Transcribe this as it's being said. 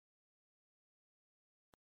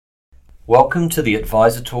Welcome to the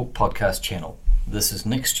Advisor Talk podcast channel. This is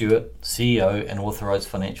Nick Stewart, CEO and Authorised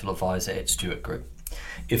Financial Advisor at Stewart Group.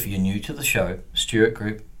 If you're new to the show, Stewart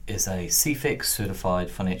Group is a CFEX certified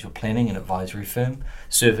financial planning and advisory firm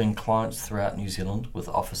serving clients throughout New Zealand with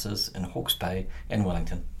offices in Hawke's Bay and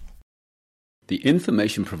Wellington. The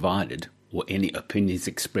information provided or any opinions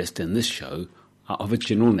expressed in this show are of a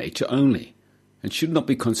general nature only and should not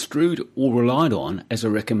be construed or relied on as a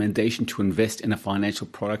recommendation to invest in a financial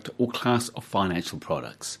product or class of financial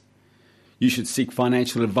products. You should seek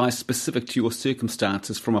financial advice specific to your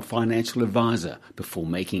circumstances from a financial advisor before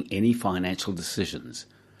making any financial decisions.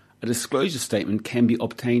 A disclosure statement can be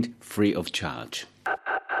obtained free of charge.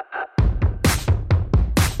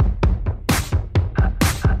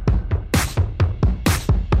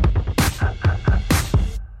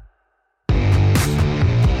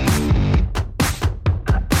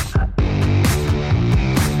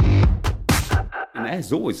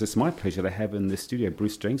 As always, it's my pleasure to have in the studio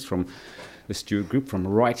Bruce Jenks from the Stewart Group from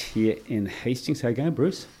right here in Hastings. How you going,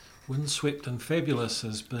 Bruce? Windswept and fabulous,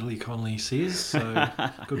 as Billy Connolly says, so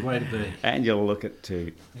good way to be. And you'll look it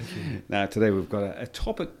too. Thank you. Now, today we've got a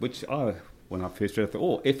topic which when I first read it, I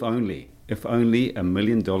thought, if only $1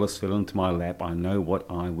 million fell into my lap, I know what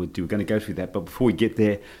I would do. We're going to go through that, but before we get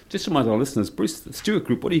there, just remind our listeners, Bruce, the Stewart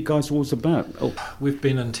Group, what are you guys always about? We've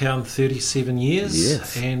been in town 37 years,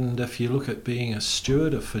 yes. And if you look at being a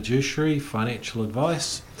steward, a fiduciary, financial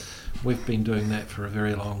advice, we've been doing that for a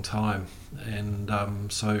very long time. And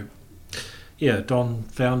Don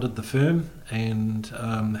founded the firm,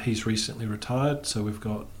 and he's recently retired, so we've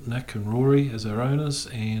got Nick and Rory as our owners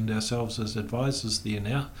and ourselves as advisors there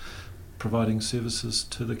now, providing services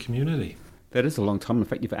to the community. That is a long time. In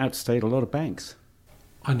fact, you've outstayed a lot of banks.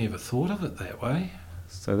 I never thought of it that way.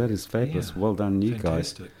 So that is fabulous. Yeah. Well done, you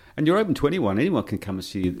Fantastic. Guys. And you're open to anyone. Anyone can come and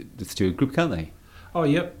see the Stewart Group, can't they? Oh,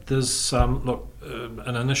 yep. There's an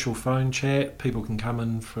initial phone chat. People can come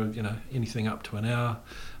in for anything up to an hour.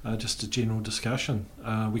 Just a general discussion.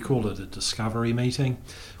 We call it a discovery meeting.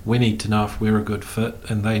 We need to know if we're a good fit,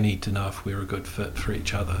 and they need to know if we're a good fit for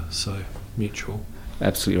each other. So mutual.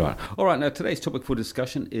 Absolutely right. All right, now today's topic for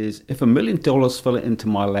discussion is, if $1 million fell into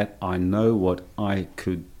my lap, I know what I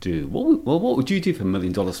could do. What would you do if $1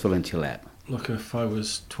 million fell into your lap? Look, if I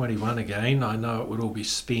was 21 again, I know it would all be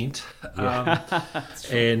spent. Yeah.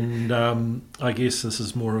 I guess this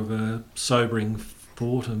is more of a sobering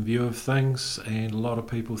thought and view of things, and a lot of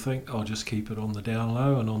people think, I'll just keep it on the down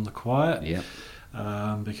low and on the quiet. Yep.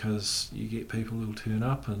 Because you get people who'll turn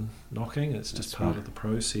up and knocking. It's just part of the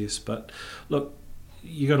process. But look,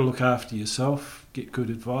 you got to look after yourself, get good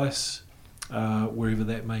advice, wherever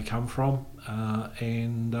that may come from,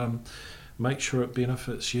 and make sure it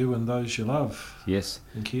benefits you and those you love. Yes.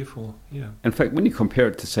 And care for, yeah. In fact, when you compare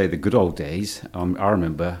it to, say, the good old days, I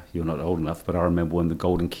remember, you're not old enough, but I remember when the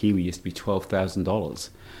Golden Kiwi used to be $12,000.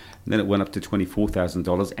 And then it went up to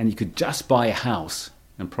 $24,000, and you could just buy a house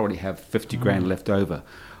and probably have 50 grand left over.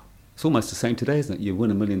 It's almost the same today, isn't it? You win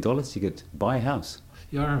 $1 million, you could buy a house.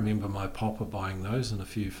 Yeah, I remember my papa buying those and a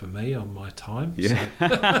few for me on my time. Yeah.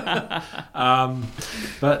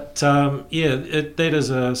 That is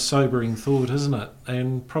a sobering thought, isn't it?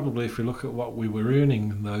 And probably if we look at what we were earning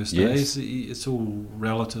in those days, it's all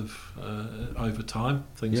relative over time.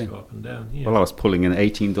 Things go up and down. Yeah. Well, I was pulling in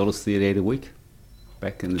 $18.38 a week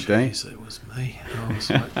back in the day. Jeez, it was me. I was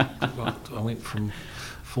like, I went from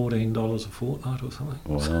 $14 a fortnight or something.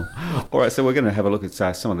 Wow. All right, so we're going to have a look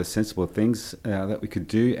at some of the sensible things that we could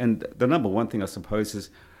do. And the number one thing, I suppose, is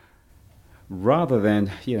rather than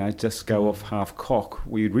just go off half-cock,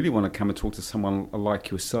 we really want to come and talk to someone like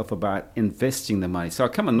yourself about investing the money. So I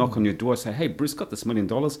come and knock on your door and say, hey, Bruce, got this $1 million.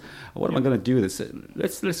 What am I going to do with this?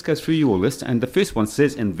 Let's go through your list. And the first one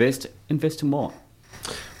says invest. Invest in what?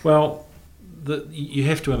 Well, you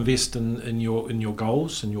have to invest in your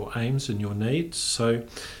goals and your aims and your needs. So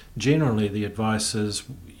generally the advice is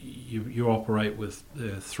you operate with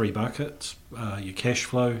 3 buckets, your cash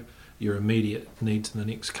flow, your immediate needs in the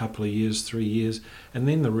next couple of years, 3 years, and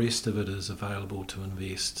then the rest of it is available to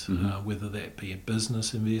invest, whether that be a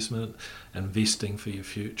business investment, investing for your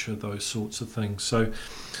future, those sorts of things. So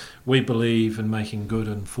we believe in making good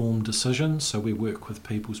informed decisions, so we work with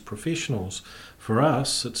people's professionals. For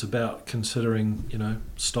us, it's about considering,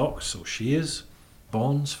 stocks or shares,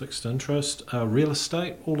 bonds, fixed interest, real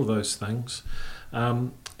estate, all of those things.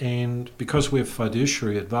 And because we're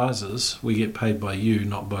fiduciary advisors, we get paid by you,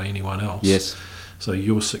 not by anyone else. Yes. So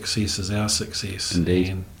your success is our success. Indeed.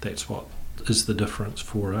 And that's what is the difference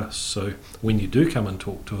for us. So when you do come and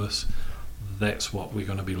talk to us, that's what we're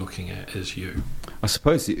going to be looking at as you. I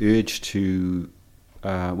suppose the urge to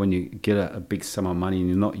when you get a big sum of money and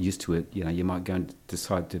you're not used to it, you might go and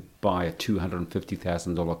decide to buy a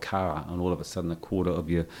 $250,000 car, and all of a sudden a quarter of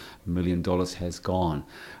your $1 million has gone.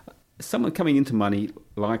 Someone coming into money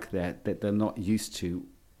like that they're not used to,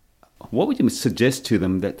 what would you suggest to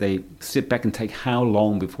them that they sit back and take how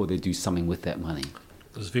long before they do something with that money?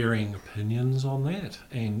 There's varying opinions on that,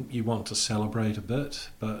 and you want to celebrate a bit,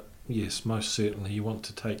 but yes, most certainly you want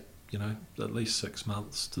to take, at least 6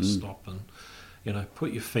 months to stop and,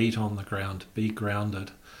 put your feet on the ground, be grounded,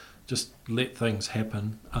 just let things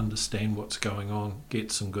happen, understand what's going on,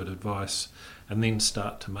 get some good advice, and then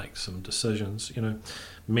start to make some decisions.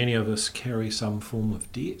 Many of us carry some form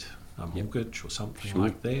of debt, a mortgage or something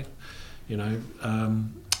like that,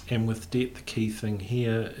 and with debt, the key thing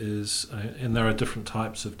here is, and there are different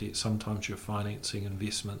types of debt. Sometimes you're financing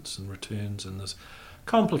investments and returns, and there's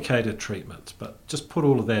complicated treatments, but just put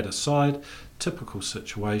all of that aside. Typical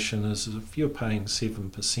situation is if you're paying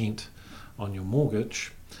 7% on your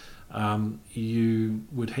mortgage, you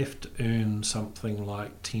would have to earn something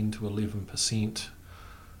like 10 to 11%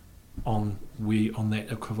 on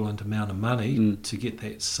that equivalent amount of money to get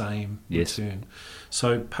that same return.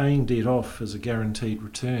 So paying debt off is a guaranteed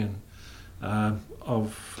return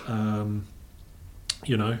of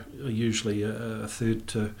usually a third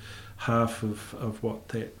to half of what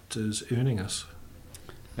that is earning us.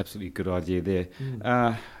 Absolutely good idea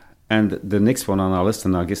there. And the next one on our list,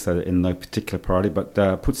 and I guess they're in no particular priority, but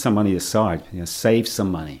put some money aside, save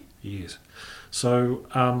some money. Yes. So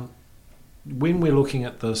when we're looking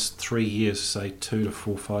at this 3 years, say 2 to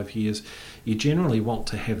 4, 5 years, you generally want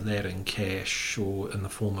to have that in cash or in the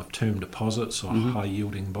form of term deposits or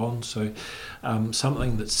high-yielding bonds. So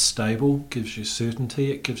something that's stable gives you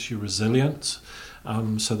certainty, it gives you resilience,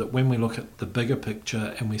 so that when we look at the bigger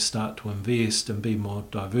picture and we start to invest and be more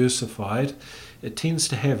diversified, it tends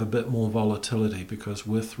to have a bit more volatility because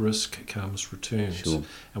with risk comes returns. Sure.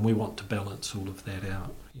 And we want to balance all of that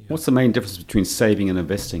out. Yeah. What's the main difference between saving and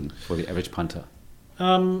investing for the average punter?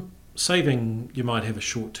 Saving, you might have a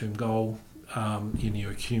short-term goal, you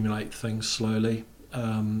accumulate things slowly,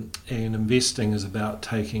 and investing is about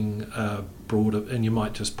taking a broader, and you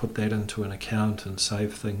might just put that into an account and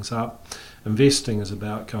save things up. Investing is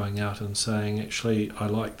about going out and saying, actually, I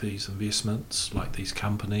like these investments, like these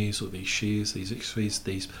companies or these shares, these equities,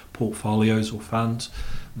 these portfolios or funds.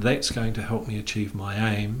 That's going to help me achieve my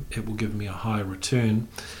aim. It will give me a higher return.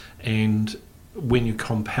 And when you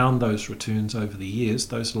compound those returns over the years,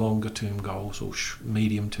 those longer-term goals or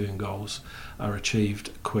medium-term goals are achieved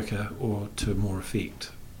quicker or to more effect.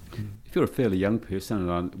 If you're a fairly young person,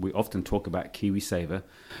 and we often talk about KiwiSaver,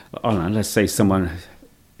 I don't know, let's say someone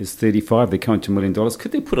is 35, they're coming to $1 million,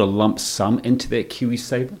 could they put a lump sum into their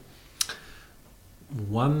KiwiSaver?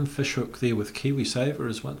 One fish hook there with KiwiSaver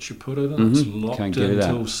is once you put it in, it's locked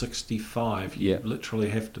until 65. You literally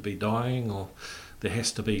have to be dying or there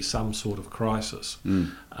has to be some sort of crisis,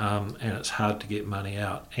 and it's hard to get money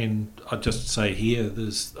out. And I'd just say here,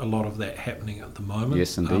 there's a lot of that happening at the moment.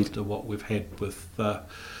 Yes, indeed. After what we've had with the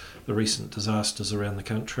recent disasters around the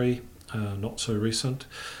country, not so recent.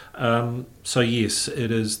 So yes,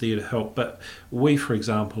 it is there to help. But we, for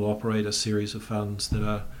example, operate a series of funds that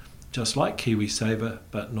are just like KiwiSaver,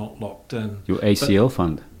 but not locked in. Your ACL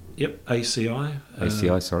fund? Yep, ACI.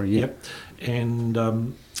 ACI, sorry, yeah. Yep,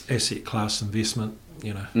 and asset class investment,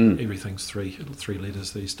 everything's three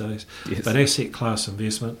letters these days. Yes. But asset class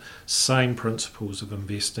investment, same principles of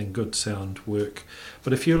investing, good sound work.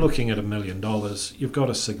 But if you're looking at $1 million, you've got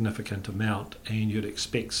a significant amount and you'd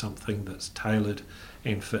expect something that's tailored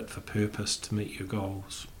and fit for purpose to meet your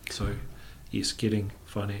goals. So yes, getting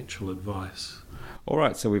financial advice. All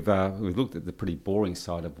right, so we've looked at the pretty boring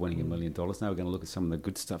side of winning $1 million. Now we're going to look at some of the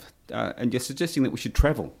good stuff. And you're suggesting that we should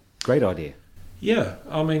travel. Great idea. Yeah,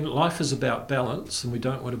 I mean, life is about balance, and we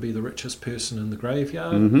don't want to be the richest person in the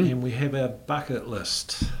graveyard, and we have our bucket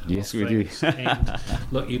list. Yes, we do. And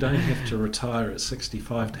look, you don't have to retire at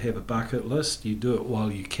 65 to have a bucket list. You do it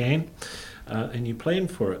while you can, and you plan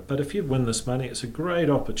for it. But if you win this money, it's a great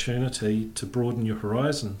opportunity to broaden your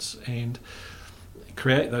horizons and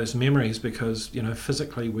create those memories because,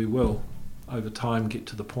 physically we will, over time, get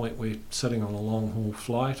to the point where sitting on a long-haul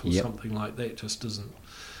flight or something like that just isn't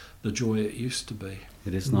the joy it used to be.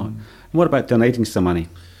 It is not. And what about donating some money?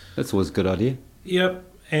 That's always a good idea. Yep,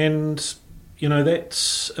 and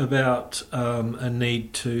that's about a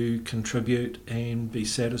need to contribute and be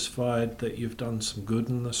satisfied that you've done some good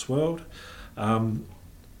in this world.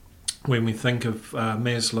 When we think of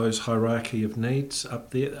Maslow's hierarchy of needs,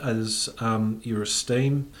 up there is your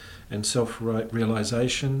esteem and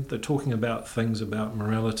self-realization. They're talking about things about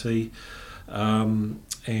morality,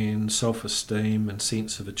 and self-esteem and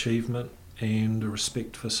sense of achievement and a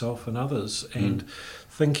respect for self and others. And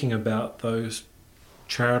thinking about those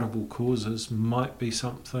charitable causes might be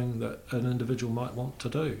something that an individual might want to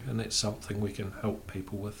do, and that's something we can help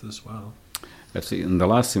people with as well. Absolutely. And the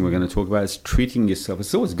last thing we're going to talk about is treating yourself.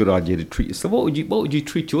 It's always a good idea to treat yourself. What would you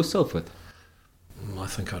treat yourself with? I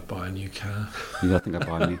think I'd buy a new car. Yeah, I think I'd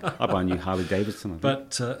buy a new Harley Davidson.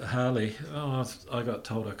 But Harley, I got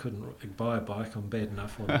told I couldn't buy a bike. I'm bad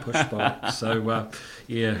enough on a push bike. So,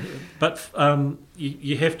 yeah. But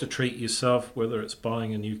you have to treat yourself, whether it's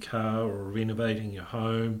buying a new car or renovating your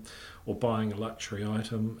home or buying a luxury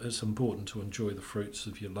item. It's important to enjoy the fruits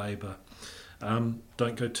of your labour.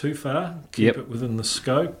 Don't go too far. Keep it within the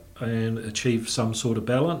scope and achieve some sort of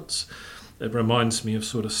balance. It reminds me of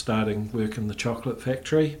sort of starting work in the chocolate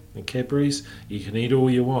factory in Cadbury's. You can eat all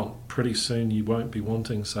you want. Pretty soon you won't be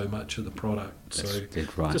wanting so much of the product. So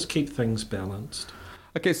right. Just keep things balanced.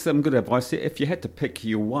 Okay, some good advice here. If you had to pick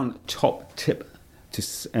your one top tip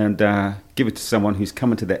and give it to someone who's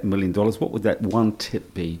coming to that $1 million, what would that one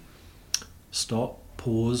tip be? Stop,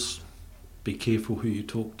 pause, be careful who you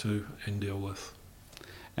talk to and deal with.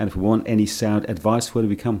 And if we want any sound advice, where do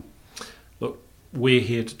we come? Look, we're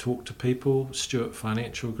here to talk to people, Stewart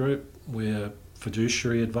Financial Group. We're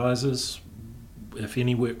fiduciary advisors. If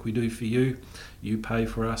any work we do for you, you pay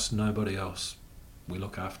for us, nobody else. We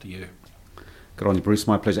look after you. Good on you, Bruce.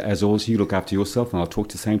 My pleasure as always. You look after yourself, and I'll talk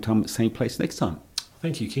to you same time, same place next time.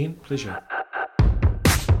 Thank you, Ken. Pleasure.